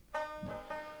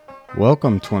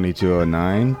Welcome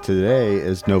 2209. Today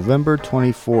is November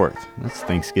 24th. That's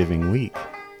Thanksgiving week.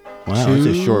 Wow, it's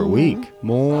a short week.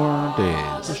 More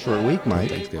It's a days. short week, Mike.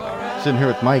 Thanksgiving. Sitting here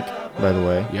with Mike, by the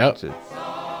way. Yep.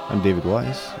 I'm David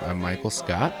Weiss. I'm Michael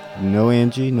Scott. No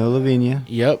Angie, no Lavinia.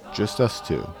 Yep. Just us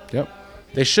two. Yep.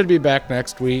 They should be back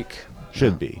next week.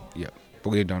 Should be. Yep. But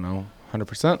we don't know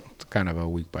 100%. It's kind of a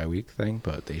week by week thing,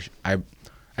 but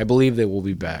I believe they will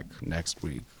be back next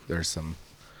week. There's some.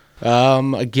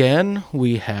 Again,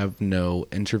 we have no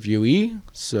interviewee,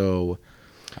 so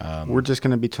We're just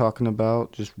going to be talking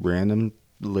about just random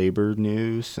labor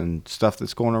news and stuff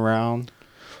that's going around.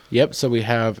 yep. So we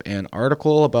have an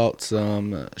article about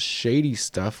some shady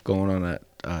stuff going on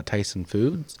at Tyson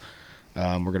Foods.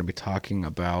 We're going to be talking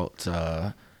about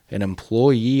an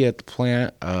employee at the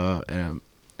plant, an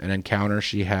encounter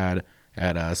she had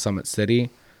at a Summit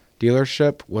City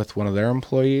dealership with one of their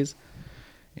employees.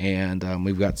 And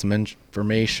we've got some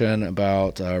information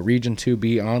about Region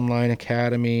 2B Online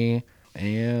Academy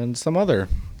and some other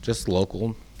just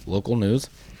local news.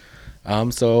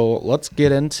 So let's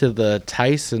get into the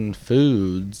Tyson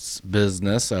Foods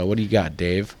business. What do you got,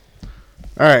 Dave?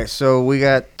 All right, so we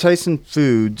got Tyson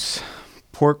Foods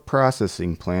pork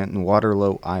processing plant in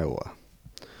Waterloo, Iowa.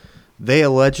 They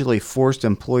allegedly forced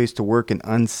employees to work in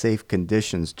unsafe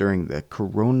conditions during the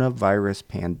coronavirus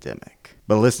pandemic.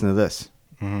 But listen to this.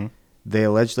 Mm-hmm. They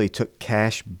allegedly took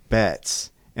cash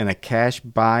bets and a cash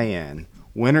buy-in,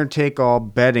 winner-take-all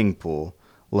betting pool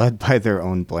led by their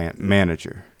own plant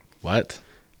manager. What?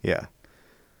 Yeah.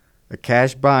 A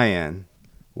cash buy-in,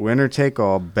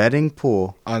 winner-take-all betting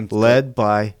pool led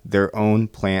by their own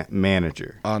plant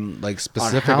manager. On like On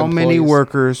specific how many employees?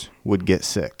 workers would get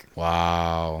sick.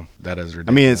 Wow, that is ridiculous.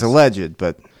 I mean, it's alleged,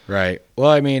 but right.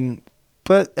 Well, I mean,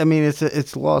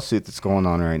 it's a lawsuit that's going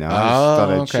on right now. I just thought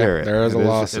I'd okay. share it. There is a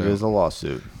lawsuit. It is a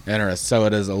lawsuit. interesting. So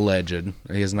it is alleged.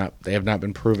 They have not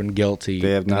been proven guilty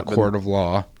They have in not the been- court of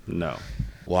law. No.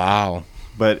 Wow.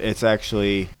 But it's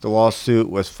actually, the lawsuit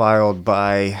was filed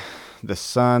by the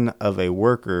son of a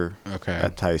worker Okay.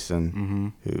 at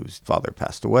Tyson whose father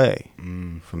passed away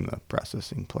from the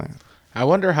processing plant. I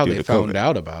wonder how Due they to found COVID.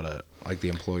 out about it, like the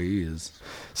employees.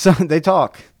 So they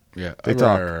talk. Yeah, They right,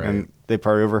 talk. right. And they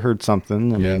probably overheard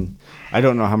something. I Yeah. mean, I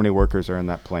don't know how many workers are in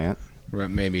that plant. Right,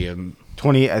 maybe.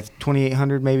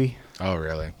 2,800 maybe? Oh,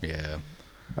 really? Yeah.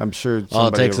 I'm sure All it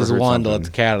somebody takes is overheard one to let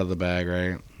something. the cat out of the bag,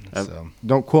 right? Uh, So,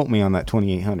 Don't quote me on that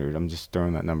 2,800. I'm just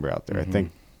throwing that number out there. Mm-hmm. I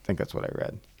think that's what I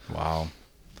read. wow.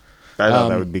 I thought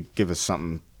that would give us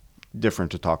something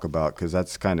different to talk about, because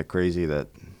that's kind of crazy that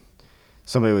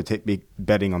somebody would be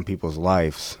betting on people's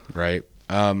lives. Right.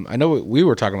 I know we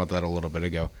were talking about that a little bit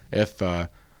ago. If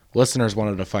listeners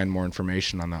wanted to find more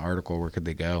information on the article, where could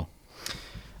they go?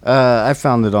 I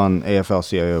found it on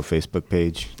AFL-CIO Facebook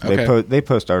page. Okay. They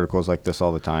post articles like this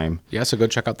all the time. Yeah, so go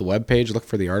check out the webpage, look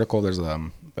for the article. There's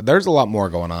a lot more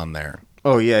going on there.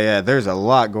 Oh yeah. There's a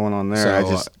lot going on there. So I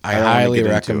don't wanna highly get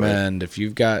into it. recommend, if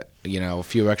you've got a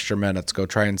few extra minutes, go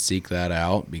try and seek that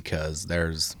out, because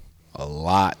there's a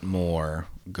lot more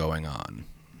going on.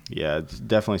 Yeah,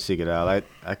 definitely seek it out.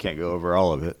 I can't go over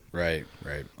all of it. Right.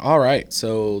 All right.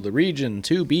 So the Region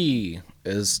 2B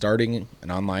is starting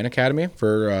an online academy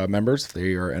for members if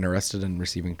they are interested in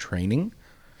receiving training.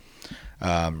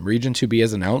 Region 2B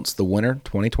has announced the winter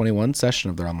 2021 session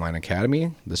of their online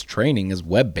academy. This training is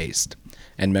web-based,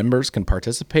 and members can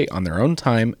participate on their own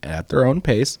time at their own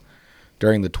pace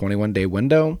during the 21-day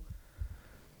window.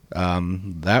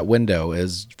 That window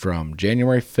is from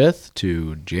January 5th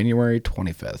to January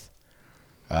 25th.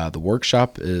 The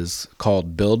workshop is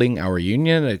called Building Our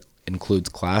Union. It includes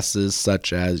classes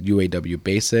such as UAW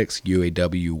Basics,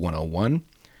 UAW 101,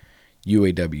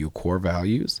 UAW Core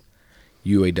Values,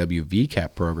 UAW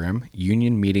VCAP program,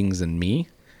 Union Meetings and Me,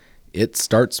 It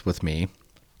Starts With Me,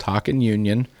 Talkin'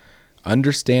 Union,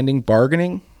 Understanding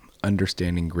Bargaining,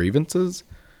 Understanding Grievances,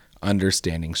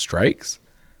 Understanding Strikes,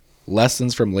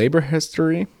 Lessons from Labor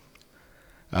History.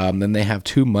 Then they have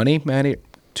two Money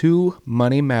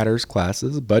Matters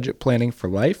classes, Budget Planning for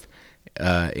Life,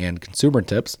 and Consumer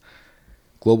Tips.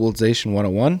 Globalization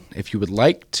 101. If you would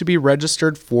like to be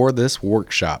registered for this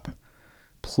workshop,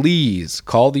 please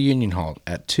call the Union Hall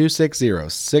at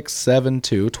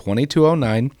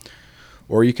 260-672-2209,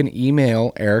 or you can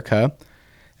email Erica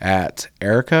at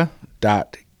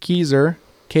erica.keeser,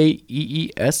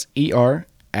 Keeser,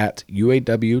 at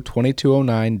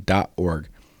uaw2209.org.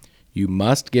 You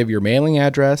must give your mailing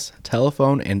address,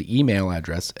 telephone, and email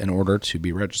address in order to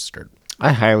be registered.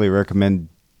 I highly recommend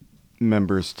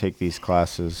members take these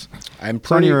classes. I'm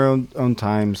It's on pretty your own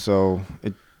time, so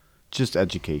it just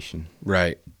education.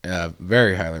 right.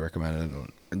 Very highly recommended.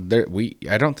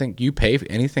 I don't think you pay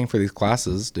anything for these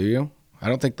classes, do you? I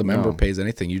don't think the member No. pays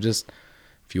anything. You just,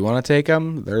 if you want to take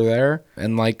them, they're there.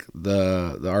 And like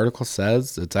the article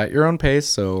says, it's at your own pace.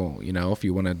 So, if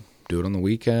you want to do it on the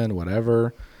weekend,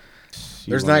 whatever.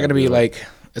 There's not going to be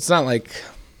it's not like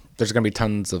there's going to be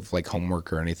tons of like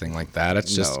homework or anything like that.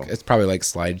 It's just, No. it's probably like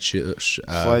slideshows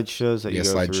Slideshows that you go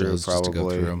through, slideshows just to go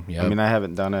probably. through 'em, yep. I mean, I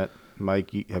haven't done it.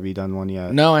 Mike, have you done one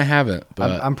yet? No, I haven't.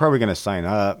 But I'm probably going to sign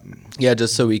up, yeah,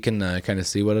 just so we can kind of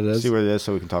see what it is. see what it is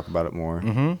so we can talk about it more.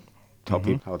 Mm-hmm. Tell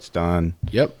people how it's done.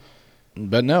 Yep.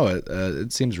 But no,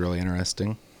 it seems really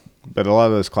interesting. But a lot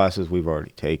of those classes we've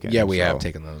already taken. Yeah, we so. have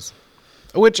taken those.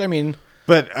 Which, I mean,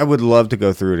 But I would love to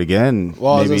go through it again.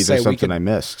 Well, I was Maybe gonna say, there's we something could- I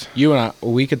missed. you and I,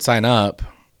 we could sign up,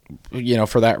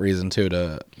 for that reason too,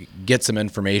 to get some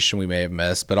information we may have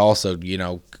missed, but also,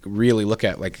 really look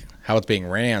at like how it's being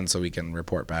ran so we can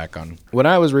report back on. When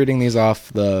I was reading these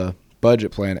off the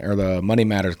budget plan or the Money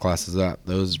Matters classes,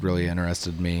 those really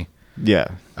interested me. Yeah.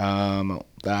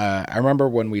 I remember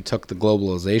when we took the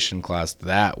globalization class,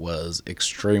 that was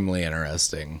extremely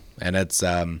interesting. And it's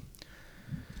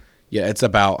it's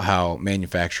about how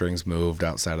manufacturing's moved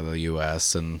outside of the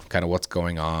US and kind of what's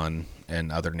going on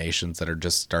in other nations that are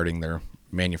just starting their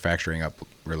manufacturing up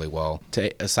really well.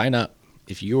 Sign up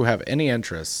if you have any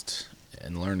interest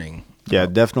in learning. Yeah,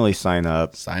 definitely sign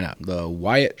up. Sign up. The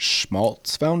Wyatt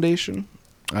Schmaltz Foundation,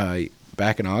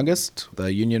 back in August,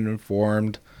 the union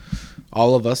informed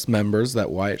all of us members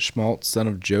that Wyatt Schmaltz, son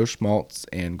of Joe Schmaltz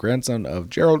and grandson of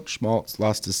Gerald Schmaltz,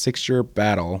 lost a 6-year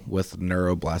battle with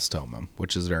neuroblastoma,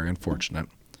 which is very unfortunate.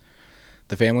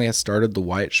 The family has started the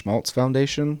Wyatt Schmaltz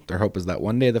Foundation. Their hope is that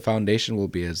one day the foundation will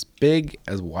be as big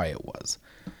as Wyatt was.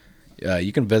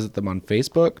 You can visit them on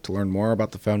Facebook to learn more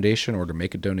about the foundation or to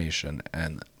make a donation.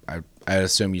 And I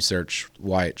assume you search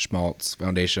Wyatt Schmaltz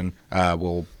Foundation.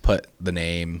 We'll put the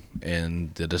name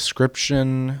in the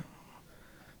description.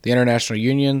 The International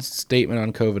Union's statement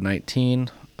on COVID-19,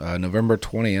 November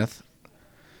 20th.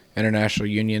 International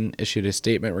Union issued a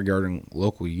statement regarding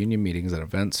local union meetings and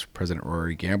events. President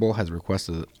Rory Gamble has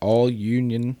requested that all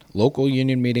local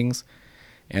union meetings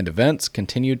and events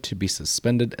continue to be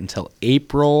suspended until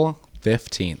April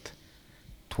 15th,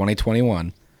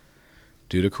 2021,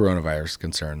 due to coronavirus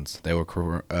concerns. They will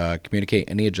communicate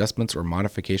any adjustments or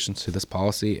modifications to this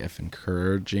policy if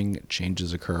encouraging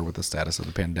changes occur with the status of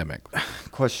the pandemic.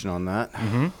 Question on that.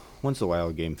 Mm-hmm. When's the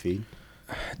Wild Game feed?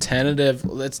 Tentative.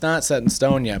 It's not set in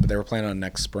stone yet, but they were planning on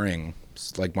next spring,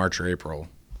 it's like March or April.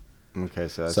 Okay,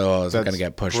 so it's going to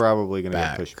get pushed. Probably going to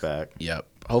back. get pushed back. Yep.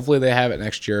 Hopefully they have it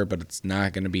next year, but it's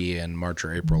not going to be in March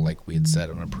or April like we had said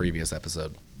on a previous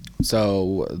episode.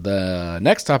 So the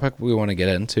next topic we want to get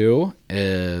into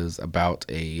is about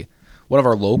one of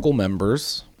our local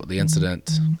members, the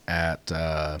incident at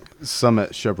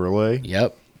Summit Chevrolet.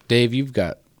 Yep. Dave, you've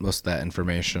got most of that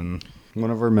information.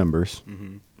 One of our members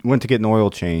went to get an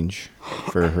oil change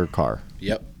for her car.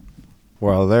 Yep.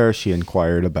 While there, she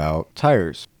inquired about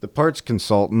tires. The parts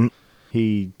consultant,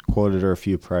 he quoted her a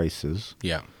few prices.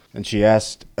 Yeah. And she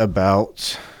asked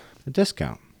about a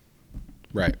discount.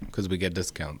 Right, because we get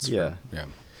discounts. Yeah. Yeah.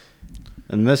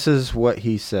 And this is what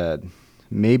he said.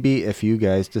 Maybe if you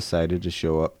guys decided to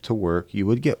show up to work, you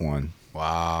would get one.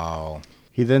 Wow.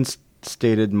 He then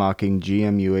stated mocking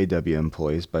GM UAW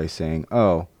employees by saying,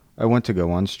 "Oh, I went to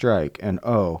go on strike, and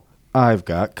oh, I've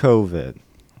got COVID."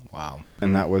 Wow.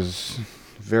 And that was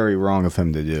very wrong of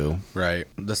him to do. Right.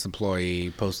 This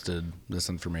employee posted this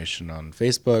information on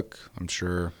Facebook. I'm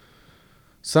sure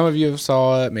some of you have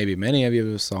saw it. Maybe many of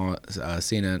you have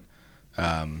seen it.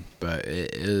 But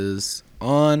it is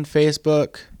on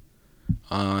Facebook,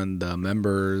 on the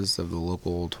members of the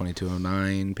local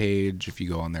 2209 page. If you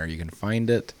go on there, you can find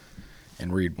it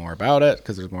and read more about it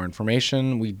because there's more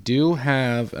information. We do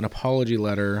have an apology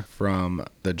letter from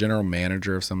the general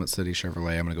manager of Summit City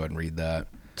Chevrolet. I'm going to go ahead and read that.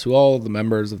 To all of the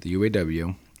members of the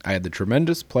UAW, I had the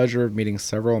tremendous pleasure of meeting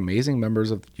several amazing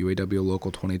members of UAW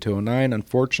Local 2209.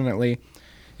 Unfortunately,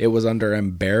 it was under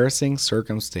embarrassing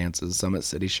circumstances. Summit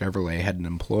City Chevrolet had an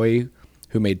employee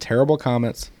who made terrible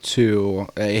comments to,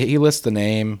 he lists the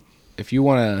name. If you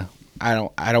want to, I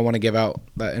don't want to give out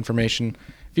that information.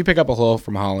 If you pick up a hello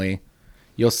from Holly,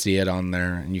 you'll see it on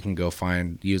there, and you can go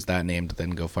use that name to then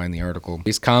go find the article.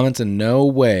 These comments in no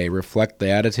way reflect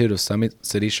the attitude of Summit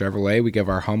City Chevrolet. We give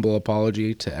our humble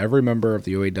apology to every member of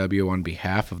the UAW on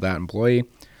behalf of that employee.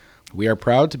 We are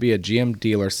proud to be a GM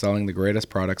dealer selling the greatest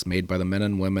products made by the men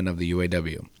and women of the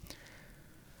UAW.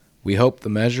 We hope the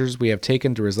measures we have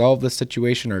taken to resolve this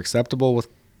situation are acceptable with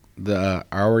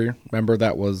our member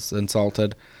that was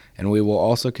insulted, and we will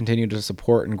also continue to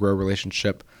support and grow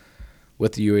relationship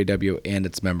with the UAW and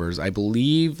its members. I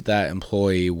believe that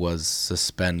employee was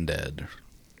suspended.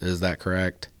 Is that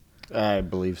correct? I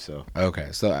believe so. Okay,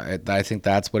 so I think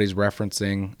that's what he's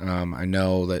referencing. I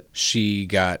know that she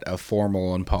got a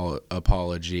formal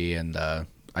apology, and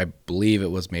I believe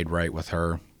it was made right with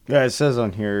her. Yeah, it says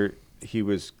on here he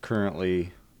was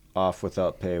currently off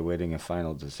without pay, awaiting a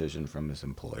final decision from his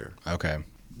employer. Okay.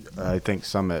 I think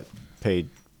Summit paid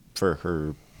for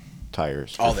her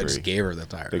tires for Oh, free. they just gave her the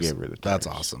tires. They gave her the That's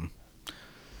tires. awesome.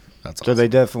 That's So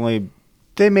awesome.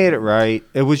 they made it right.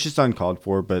 It was just uncalled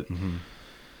for, but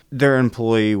their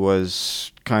employee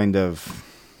was kind of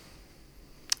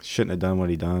shouldn't have done what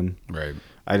he done. Right.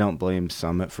 I don't blame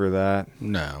Summit for that.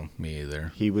 No, me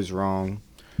either. He was wrong.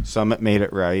 Summit made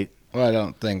it right. Well, I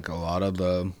don't think a lot of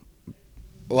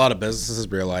businesses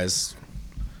realize.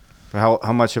 How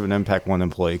much of an impact one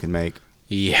employee can make.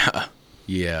 Yeah.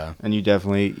 And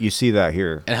you see that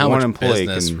here. And how one much employee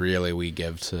business really we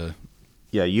give to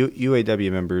Yeah,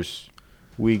 UAW members,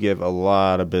 we give a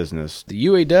lot of business. the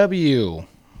UAW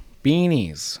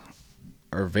beanies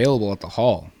are available at the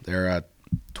hall. They're at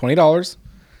 $20.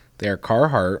 They are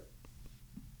Carhartt,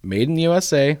 made in the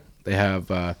USA. They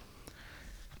have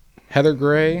Heather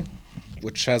Gray,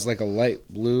 which has like a light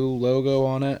blue logo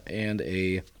on it, and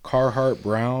a Carhartt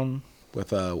brown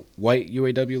with a white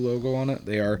UAW logo on it.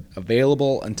 They are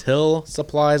available until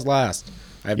supplies last.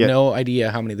 I have Yep. no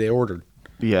idea how many they ordered.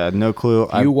 Yeah, no clue.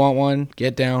 If you want one,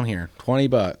 get down here.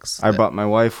 $20. I bought my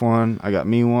wife one. I got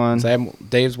me one.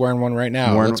 Dave's wearing one right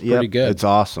now. It looks pretty good. It's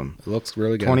awesome. It looks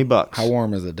really good. $20. How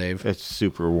warm is it, Dave? It's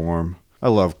super warm. I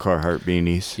love Carhartt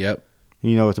beanies. Yep.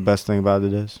 You know what the best thing about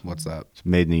it is? What's that? It's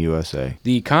made in the USA.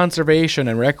 The Conservation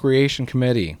and Recreation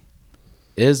Committee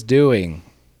is doing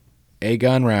a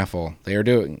gun raffle. They are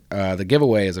doing the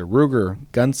giveaway is a Ruger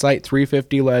Gunsight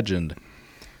 350 Legend.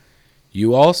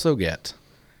 You also get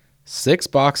 6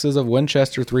 boxes of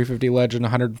Winchester 350 Legend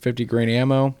 150 grain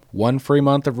ammo, 1 free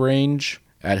month of range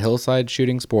at Hillside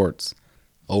Shooting Sports,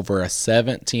 over a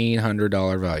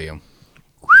 $1,700 value.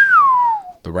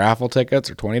 The raffle tickets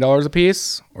are $20 a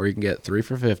piece, or you can get 3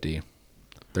 for $50.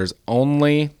 There's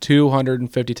only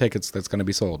 250 tickets that's going to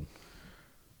be sold.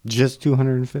 Just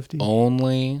 250?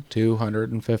 Only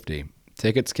 250.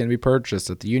 Tickets can be purchased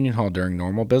at the Union Hall during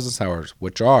normal business hours,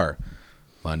 which are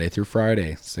Monday through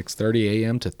Friday, 6:30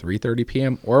 a.m. to 3:30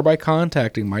 p.m., or by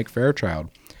contacting Mike Fairchild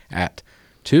at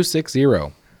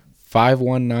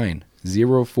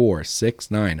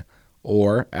 260-519-0469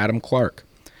 or Adam Clark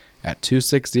at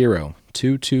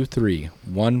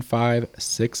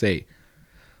 260-223-1568.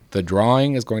 The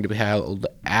drawing is going to be held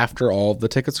after all of the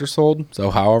tickets are sold,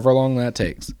 so however long that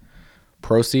takes.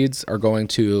 Proceeds are going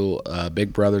to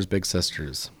Big Brothers Big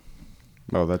Sisters.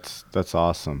 Oh, that's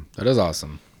awesome. That is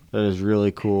awesome. That is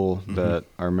really cool that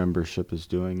our membership is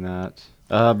doing that.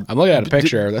 I'm looking at a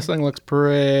picture. This thing looks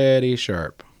pretty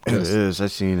sharp. It is.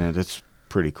 I've seen it. It's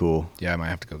pretty cool. Yeah, I might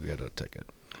have to go get a ticket.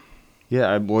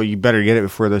 Yeah, well, you better get it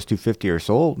before those 250 are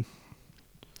sold.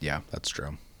 Yeah, that's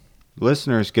true.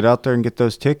 Listeners, get out there and get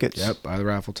those tickets. Yep, buy the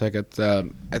raffle tickets. I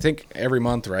think every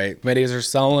month, right? Committees are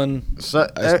selling a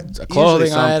Usually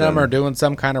clothing item something. or doing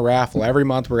some kind of raffle. Every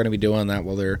month we're going to be doing that.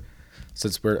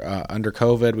 Since we're under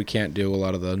COVID, we can't do a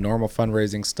lot of the normal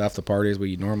fundraising stuff, the parties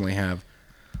we normally have.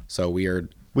 So we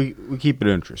keep it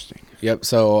interesting. Yep.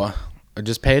 So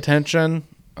just pay attention.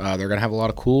 They're going to have a lot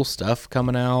of cool stuff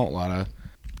coming out, a lot of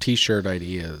T-shirt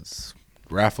ideas,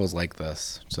 raffles like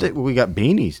this. So, We got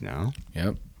beanies now.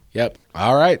 Yep.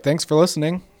 All right. Thanks for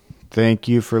listening. Thank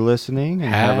you for listening,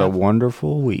 and have a Have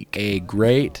wonderful week. A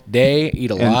great day.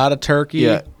 Eat a lot of turkey.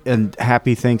 Yeah, and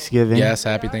happy Thanksgiving. Yes.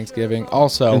 Happy Thanksgiving.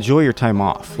 Also, Enjoy your time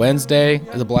off. Wednesday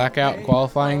is a blackout and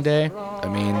qualifying day.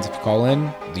 That means if you call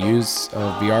in, the use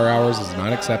of VR hours is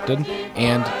not accepted,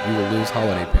 and you will lose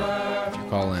holiday pay if you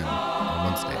call in on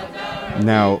Wednesday.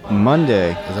 Now,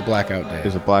 Monday Is a blackout day,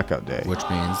 is a blackout day. which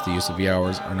means the use of VR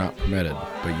hours are not permitted,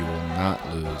 but you will not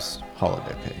lose.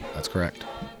 Holiday pay. That's correct.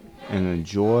 And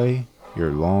enjoy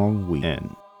your long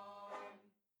weekend.